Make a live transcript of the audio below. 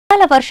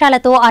అకాల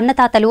వర్షాలతో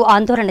అన్నదాతలు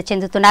ఆందోళన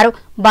చెందుతున్నారు.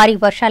 భారీ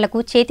వర్షాలకు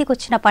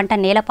చేతికొచ్చిన పంట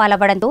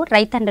నేలపాలవడంతో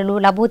రైతన్నలు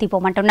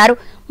లబోదిబోమంటున్నారు.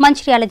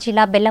 మంచిర్యాల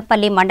జిల్లా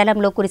బెల్లంపల్లి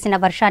మండలంలో కురిసిన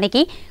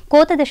వర్షానికి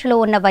కోత దశలో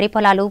ఉన్న వరి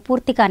పొలాలు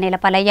పూర్తిగా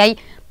నేలపాలయ్యాయి.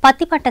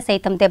 పత్తి పంట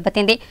సైతం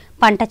దెబ్బతింది.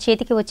 పంట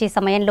చేతికి వచ్చే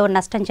సమయంలో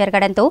నష్టం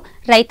జరగడంతో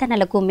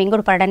రైతన్నలకు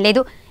మింగుడు పడడం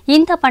లేదు.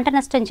 ఇంత పంట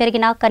నష్టం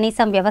జరిగినా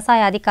కనీసం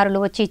వ్యవసాయ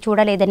అధికారులు వచ్చి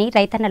చూడలేదని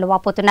రైతన్నలు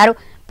వాపోతున్నారు.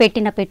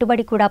 పెట్టిన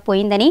పెట్టుబడి కూడా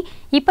పోయిందని,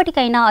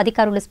 ఇప్పటికైనా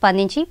అధికారులు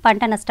స్పందించి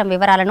పంట నష్టం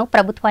వివరాలను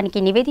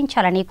ప్రభుత్వానికి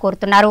నివేదించాలని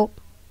కోరుతున్నారు.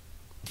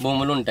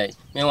 భూములు ఉంటాయి.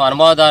 మేము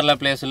అనుభవదారుల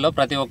ప్లేసుల్లో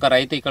ప్రతి ఒక్క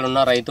రైతు ఇక్కడ ఉన్న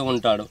రైతు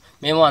ఉంటాడు.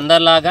 మేము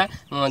అందరిలాగా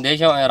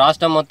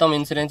రాష్ట్రం మొత్తం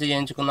ఇన్సూరెన్స్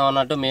చేయించుకుందాం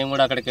అన్నట్టు మేము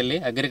కూడా అక్కడికి వెళ్ళి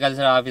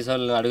అగ్రికల్చర్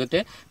ఆఫీసర్లను అడిగితే,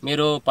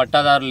 మీరు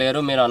పట్టాదారులు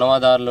లేరు, మీరు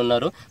అనుభవదారులు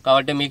ఉన్నారు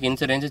కాబట్టి మీకు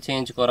ఇన్సూరెన్స్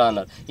చేయించుకోరా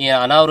అన్నారు. ఈ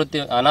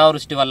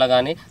అనావృష్టి వల్ల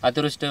కానీ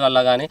అతివృష్టి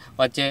వల్ల కానీ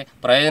వచ్చే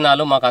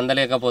ప్రయోజనాలు మాకు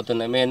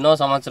అందలేకపోతున్నాయి. మేము ఎన్నో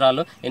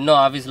సంవత్సరాలు ఎన్నో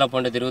ఆఫీసుల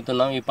పొండి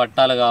తిరుగుతున్నాం. ఈ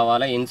పట్టాలు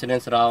కావాలి,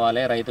 ఇన్సూరెన్స్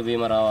రావాలి, రైతు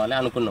బీమా రావాలి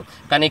అనుకున్నాం.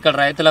 కానీ ఇక్కడ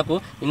రైతులకు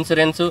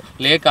ఇన్సూరెన్స్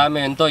లేక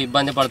మేము ఎంతో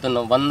ఇబ్బంది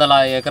పడుతున్నాం.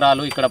 100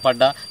 ఎకరాలు ఇక్కడ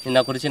పడ్డ నిన్న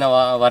కురిసిన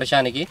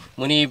వర్షానికి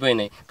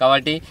మునిగిపోయినాయి.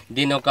 కాబట్టి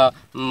దీని ఒక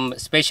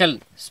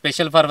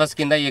స్పెషల్ పర్పస్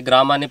కింద ఈ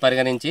గ్రామాన్ని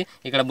పరిగణించి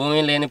ఇక్కడ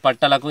భూమి లేని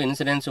పట్టాలకు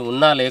ఇన్సూరెన్స్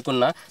ఉన్నా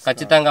లేకున్నా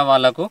ఖచ్చితంగా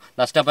వాళ్లకు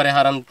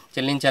నష్టపరిహారం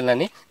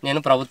చెల్లించాలని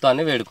నేను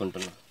ప్రభుత్వాన్ని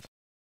వేడుకుంటున్నాను.